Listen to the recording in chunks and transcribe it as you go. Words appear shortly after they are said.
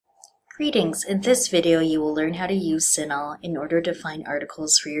Greetings! In this video you will learn how to use CINAHL in order to find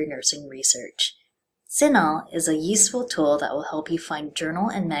articles for your nursing research. CINAHL is a useful tool that will help you find journal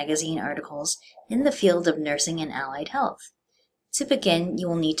and magazine articles in the field of nursing and allied health. To begin, you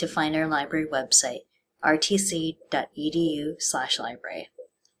will need to find our library website, rtc.edu/library.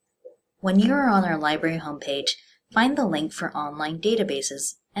 When you are on our library homepage, find the link for online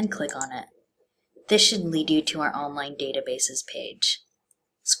databases and click on it. This should lead you to our online databases page.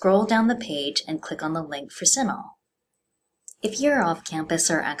 Scroll down the page and click on the link for CINAHL. If you are off campus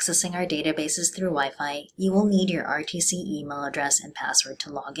or accessing our databases through Wi-Fi, you will need your RTC email address and password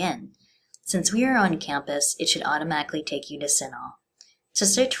to log in. Since we are on campus, it should automatically take you to CINAHL. To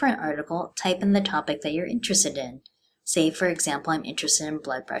search for an article, type in the topic that you're interested in. Say, for example, I'm interested in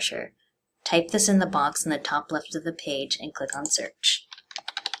blood pressure. Type this in the box in the top left of the page and click on Search.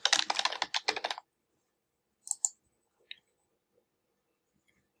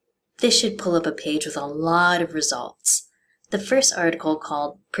 This should pull up a page with a lot of results. The first article,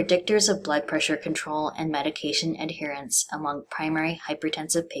 called Predictors of Blood Pressure Control and Medication Adherence Among Primary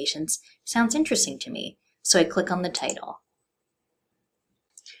Hypertensive Patients, sounds interesting to me, so I click on the title.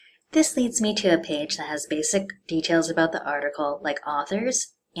 This leads me to a page that has basic details about the article, like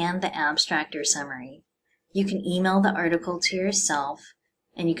authors and the abstract or summary. You can email the article to yourself,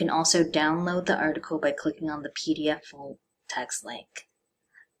 and you can also download the article by clicking on the PDF full text link.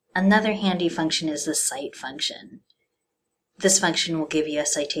 Another handy function is the cite function. This function will give you a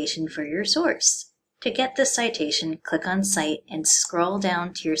citation for your source. To get this citation, click on Cite and scroll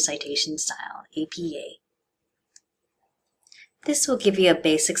down to your citation style, APA. This will give you a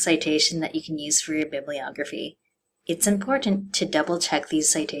basic citation that you can use for your bibliography. It's important to double-check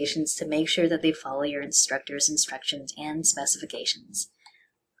these citations to make sure that they follow your instructor's instructions and specifications.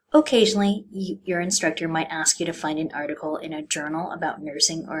 Occasionally, your instructor might ask you to find an article in a journal about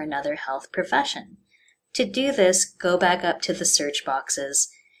nursing or another health profession. To do this, go back up to the search boxes,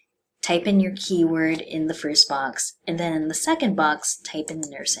 type in your keyword in the first box, and then in the second box, type in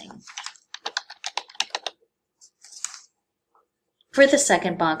nursing. For the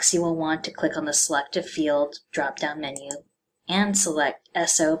second box, you will want to click on the Select a Field drop-down menu and select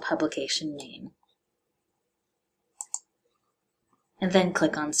SO Publication Name, and then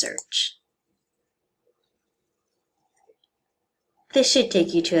click on Search. This should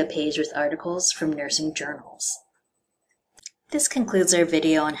take you to a page with articles from nursing journals. This concludes our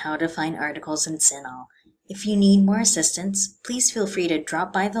video on how to find articles in CINAHL. If you need more assistance, please feel free to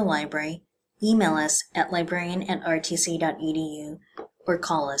drop by the library, email us at librarian@rtc.edu, or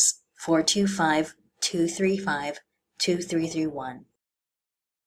call us 425-235-2331.